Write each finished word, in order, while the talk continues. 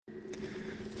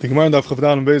The Gemara in Daf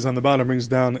Chavdal and Beitzah on the bottom brings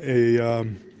down a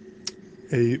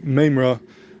memra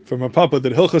from our Papa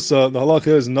that Hilchasa, the halach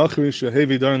is Nachri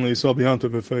Shehevi Darn Yisrael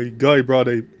B'Yamtiv. If a guy brought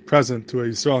a present to a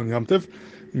Yisrael in Yamtiv,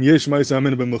 Yesh Ma'isa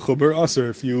Amin Ben Mechuber Aser.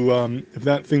 If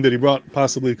that thing that he brought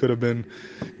possibly could have been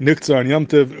Niktzar and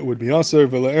Yamtiv, it would be Aser.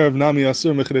 V'le'erev Nami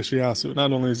Aser Mechedesh Yasu.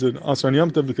 Not only is it Aser and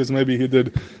Yamtiv because maybe he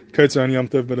did Ketzar and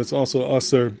Yamtiv, but it's also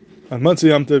Aser on Matzi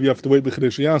Yamtiv. You have to wait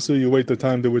Mechedesh Yasu. You wait the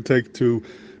time that would take to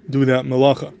do that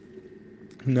malacha.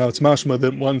 Now it's mashma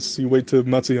that once you wait to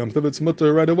Matzi Yamtiv, it's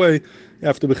mutter right away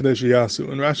after B'Chedesh Yasu.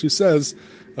 And Rashi says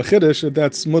a chiddush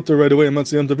that's mutter right away in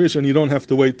Matzi Yamtiv Rishon. You don't have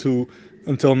to wait until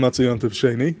Matzi Yamtiv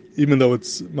Sheni, even though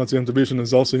it's Matzi Yamtiv Rishon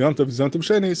is also Yamtiv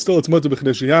Sheni. Still, it's mutter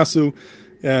B'Chedesh Yasu.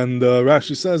 And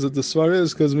Rashi says that the svar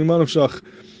is because Mimanav Shach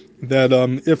that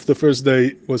if the first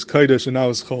day was Kaidish and now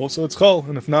is Chol, so it's Chol.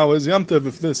 And if now is Yamtiv,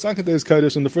 if the second day is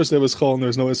Kaidish and the first day was Chol and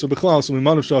there's no Isser B'chlal, so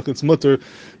Mimanav Shach, it's mutter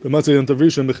B'Matzi Yamtiv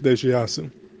Rishon B'Chedesh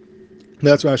Yasu.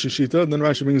 That's Rashi Shita. Then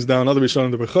Rashi brings down other Rishon in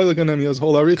the Bercholik, and he has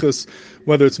whole arichas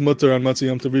whether it's mutter on Matzi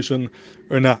Yamtiv Rishon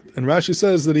or not. And Rashi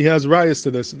says that he has rayas to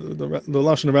this. The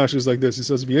lashon of Rashi is like this. He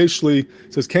says V'yeshli,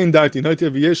 says Kain Daiti Naitia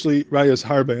V'yeshli rayas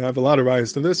harbe. I have a lot of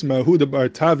rayas to this. Ma'huda Bar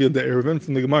Tavia de Erevin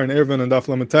from the Gemara in Erevin and Daf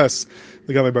Lamates.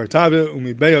 The Gemara Bar Tavia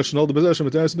Umi Beya Shnol de Bezesh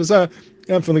Materis Bezeh,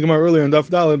 and from the Gemara earlier in Daf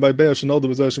Daled by Beya Shnol de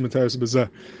Bezesh Materis Bezeh.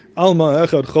 Alma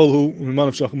Echad Cholhu Mimanav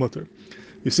Shach Mutter.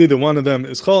 You see that one of them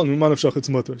is chol and Mimanav Shach it's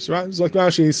mutter. So it's like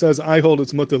Rashi, he says, I hold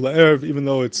it's mutter la'erev, even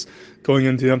though it's going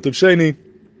into Yom Tov Sheni.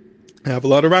 I have a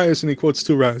lot of rayas, and he quotes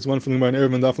two rayas, one from the Gemara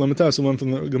in Erev and Daf Lamates, and one from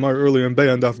the Gemara earlier in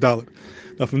Beya and Daf Dalet.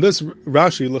 Now from this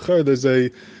Rashi, l'cher, there's a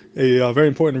very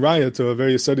important raya to a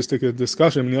very sadistic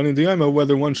discussion in Yonah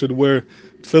whether one should wear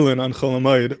tefillin on Chol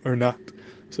HaMoed or not.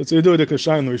 So it's a do we wear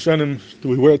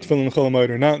tefillin on Chol HaMoed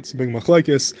or not? It's a big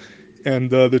machlekes.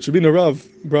 And the Tribina Rav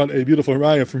brought a beautiful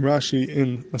raya from Rashi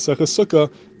in Maseches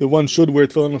Sukkah that one should wear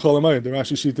tefillin on Chol HaMoed. The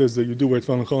Rashi sheet is that you do wear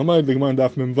tefillin on Chol HaMoed. The Gemara in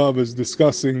Daf Mem Vav is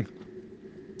discussing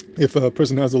if a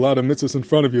person has a lot of mitzvahs in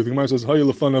front of you. The Gemara says,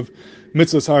 "Hayu lefan of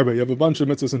mitzvahs harbe." You have a bunch of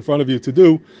mitzvahs in front of you to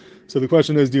do. So the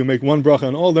question is, do you make one bracha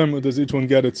on all of them, or does each one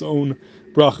get its own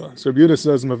bracha? So Rabbi Yehuda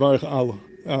says, "Mevarich al."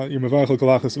 You mevarich al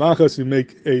kalachas v'achas. You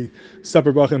make a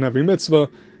separate bracha in every mitzvah.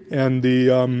 And the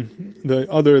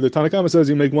Tanakama says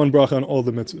you make one bracha on all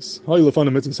the mitzvahs. Hayu lefan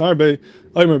of mitzvahs harbe.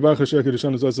 Aymer bracha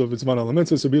shekadishan is also vitzman al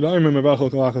mitzvahs. So be the aymer mevarich al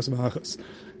kalachas v'achas.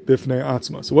 Bifnei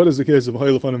atzma. So what is the case of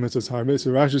hayu lefan of mitzvahs harbe?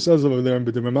 So Rashi says over there in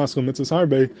B'dim Maskal mitzvahs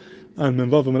harbe and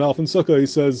Menvav and Alf and Sukkah. He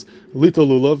says lito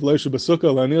lulav leisha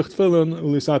b'sukkah laniach tefillin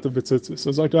ulisata v'tzitzis. So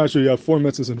it's like Rashi, you have four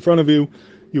mitzvahs in front of you.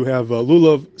 You have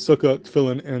lulav, sukkah,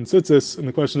 tefillin, and tzitzis. And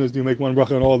the question is, do you make one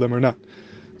bracha on all of them or not?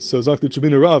 So Zakti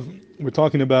Tribina Rav, we're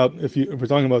talking about if we're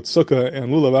talking about sukkah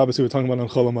and lulav, obviously we're talking about on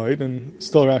Chol HaMoed, and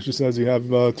still Rashi says you have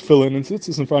tefillin and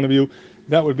tzitzis in front of you.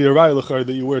 That would be a raya l'char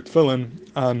that you wear tefillin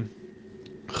on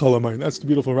Chol HaMoed. That's the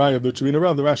beautiful raya of the Tribina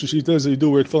Rav. The Rashi sheet is that you do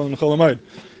wear tefillin on Chol HaMoed,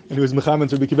 and he was mechamen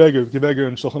to Rabbi Kiveger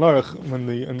and Shulchan Aruch when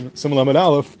in Simul Amud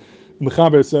Aleph.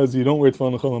 Mechaber says you don't wear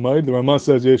tefillin on Chol HaMoed. The Ramah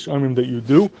says yesh amrim that you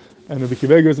do. And Rabbi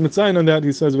Kiveger is mitzayin on that.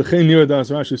 He says v'chein nira das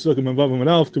Rashi sukkah menvav and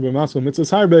alf to b'maskal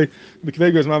mitzvahs harbe. Rabbi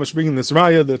Kiveger is mamash bringing this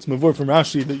raya that's mavur from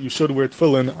Rashi that you should wear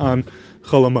tefillin on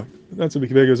Chol HaMoed. That's Rabbi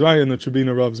Kiveger's raya and the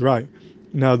Tribina Rav's raya.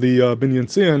 Now the Binyan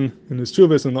Tzion in his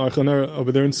Chuvas and the Archaner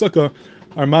over there in Sukkah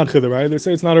are madche the raya. They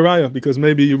say it's not a raya because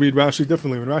maybe you read Rashi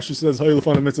differently. When Rashi says hayu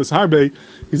lefan of mitzvahs harbe,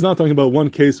 he's not talking about one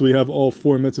case where you have all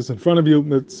four mitzvahs in front of you.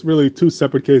 It's really two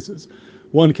separate cases.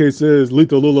 One case is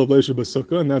lito lulav leisha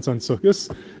b'sukkah, and that's on Sukkos.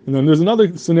 And then there's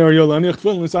another scenario, laniach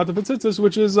tefillin l'sata v'tzitzis,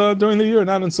 which is during the year,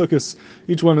 not on Sukkos.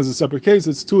 Each one is a separate case.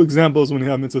 It's two examples when you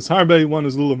have mitzvahs harbe. One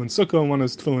is lulav and sukkah, and one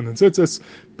is tefillin and tzitzis,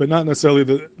 but not necessarily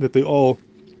that they all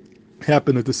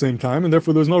happen at the same time, and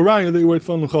therefore there's no raya that you wear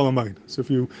tefillin l'chol HaMoed. So if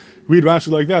you read Rashi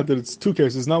like that it's two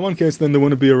cases, not one case, then there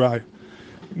wouldn't be a raya.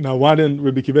 Now, why didn't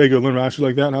Rabbi Kiveger learn Rashi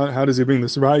like that? How does he bring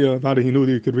this raya? How did he know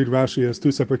that you could read Rashi as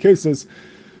two separate cases?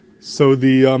 So I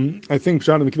think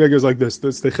Pshat and Kiveger is like this. The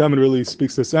Steichamen really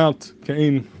speaks this out.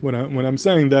 Kain, when I'm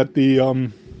saying that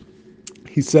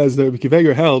he says that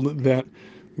Kiveger held that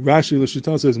Rashi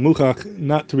l'shitasa is muchach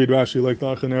not to read Rashi like the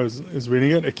Archaner is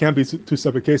reading it. It can't be two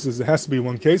separate cases. It has to be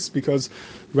one case because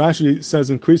Rashi says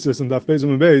in Krisis and Daf Beis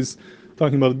and Beis,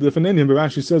 talking about a different Indian, but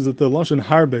Rashi says that the lashon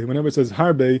harbe, whenever it says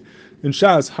harbe in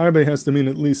Shas, harbe has to mean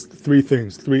at least three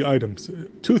things, three items.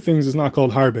 Two things is not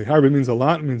called harbe. Harbe means a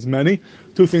lot, it means many.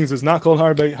 Two things is not called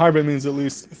harbe. Harbe means at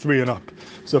least three and up.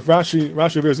 So if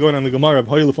Rashi is going on the Gemara of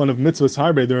hayu lefan of mitzvahs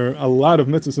harbe, there are a lot of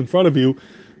mitzvahs in front of you.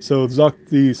 So Zok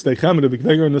the Steichamen of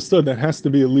Kiveger understood that has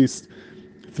to be at least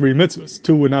 3 mitzvahs.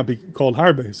 2 would not be called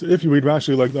harbe. So if you read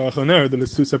Rashi like the Achaner, that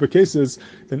it's 2 separate cases,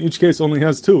 then each case only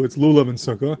has 2. It's lulav and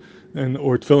sukkah,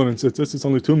 or tefillin and tzitzis. It's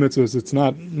only 2 mitzvahs. It's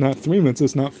not 3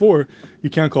 mitzvahs, not 4. You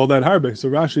can't call that harbe. So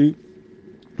Rashi,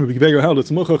 held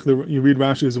it's muchach. You read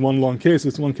Rashi as one long case.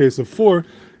 It's one case of 4,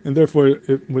 and therefore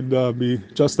it would be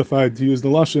justified to use the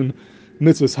lashon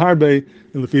mitzvahs harbe,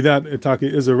 and lefi that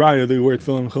itaki is a raya the word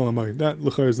tefillin chol hamoed. That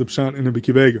l'char is the pshat in the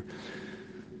Bikiveger.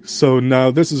 So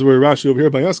now this is where Rashi over here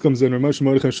by us comes in. Ramesh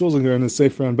Mordechai Schulzinger in the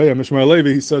Sefer on Beya Mishmar Levi,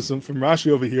 he says from Rashi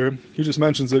over here. He just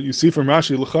mentions that you see from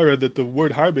Rashi l'chara that the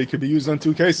word harbe could be used on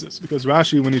 2 cases, because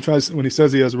Rashi when he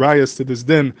says he has rayas to this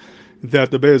din that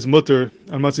the Beya is mutter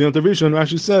on Matziyant Rishon,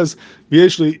 Rashi says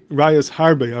v'yeshli rayas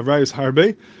harbe, have rayas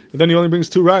harbe, and then he only brings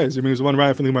 2 rayas. He brings 1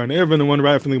 raya from the Gemara in Eruvin and 1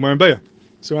 raya from the Gemara in Beya.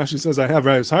 So Rashi says, I have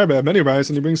rayas harbe, I have many rayas,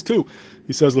 and he brings 2.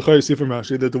 He says, l'chayr, you see from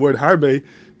Rashi, that the word harbe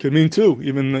could mean 2,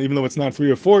 even though it's not 3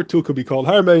 or 4, 2 could be called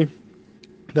harbe.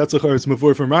 That's l'chayr, it's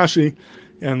mavur from Rashi.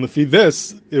 And lefi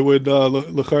this, it would,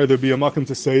 l'chayr, there'd be a makom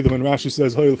to say that when Rashi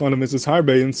says, hoy l'fana mitzvahs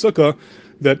harbe in sukkah,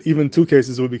 that even 2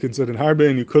 cases would be considered harbe,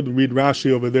 and you could read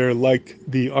Rashi over there like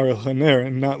the Aruch HaNer,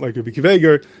 and not like the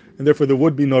Bikiveger, and therefore there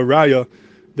would be no raya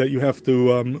that you have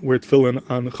to wear tefillin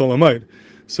on Chol Hamoed.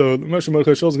 So Moshe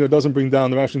Mordechai Schulzinger doesn't bring down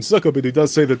the Rashi in Sukkah, but he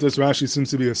does say that this Rashi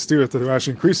seems to be a steer to the Rashi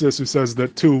in Krisis, who says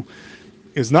that 2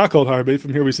 is not called harbe.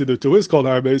 From here we see that 2 is called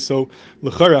harbe. So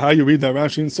l'chara, how you read that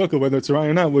Rashi in Sukkah, whether it's a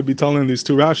raya or not, would be telling these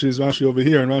 2 Rashis, Rashi over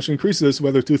here and Rashi in Krisis,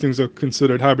 whether 2 things are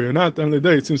considered harbe or not. At the end of the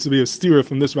day, it seems to be a steer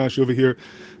from this Rashi over here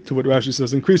to what Rashi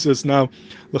says in Krisis. Now,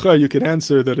 l'chara, you could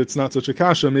answer that it's not such a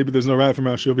kasha. Maybe there's no raya from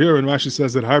Rashi over here, and Rashi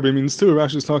says that harbe means 2.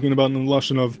 Rashi is talking about in the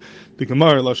lashon of the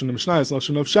Gemara, lashon of Mishnayos,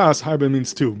 lashon of Shas, harbe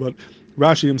means 2. But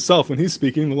Rashi himself, when he's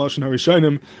speaking, the lashon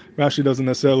harishonim, Rashi doesn't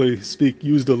necessarily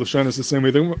use the lashonis the same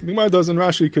way the Gemara does, and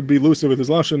Rashi could be looser with his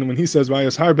lashon. And when he says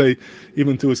rayas harbe,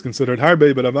 even 2 is considered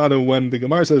harbe. But avada, when the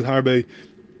Gemara says harbe,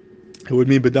 it would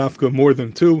mean bedafka more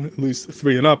than 2, at least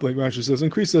 3 and up, like Rashi says in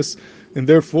Krisis. And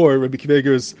therefore, Rabbi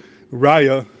Kiveger's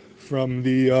raya from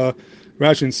the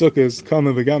Rashi in Sukkah is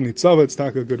kama v'gam nitzava. It's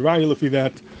not a good raya lefi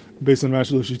that, based on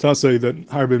Rashi l'shitase, that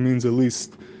harbe means at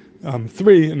least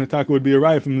 3, and the taka would be a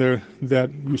raya from there that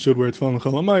you should wear tefillin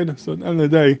chol hamoed. So at the end of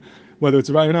the day, whether it's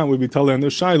a raya or not, we'd be telling the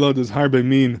shaila, does harbe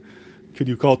mean, could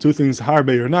you call 2 things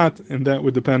harbe or not? And that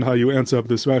would depend how you answer up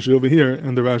this Rashi over here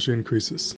and the Rashi in Krisis.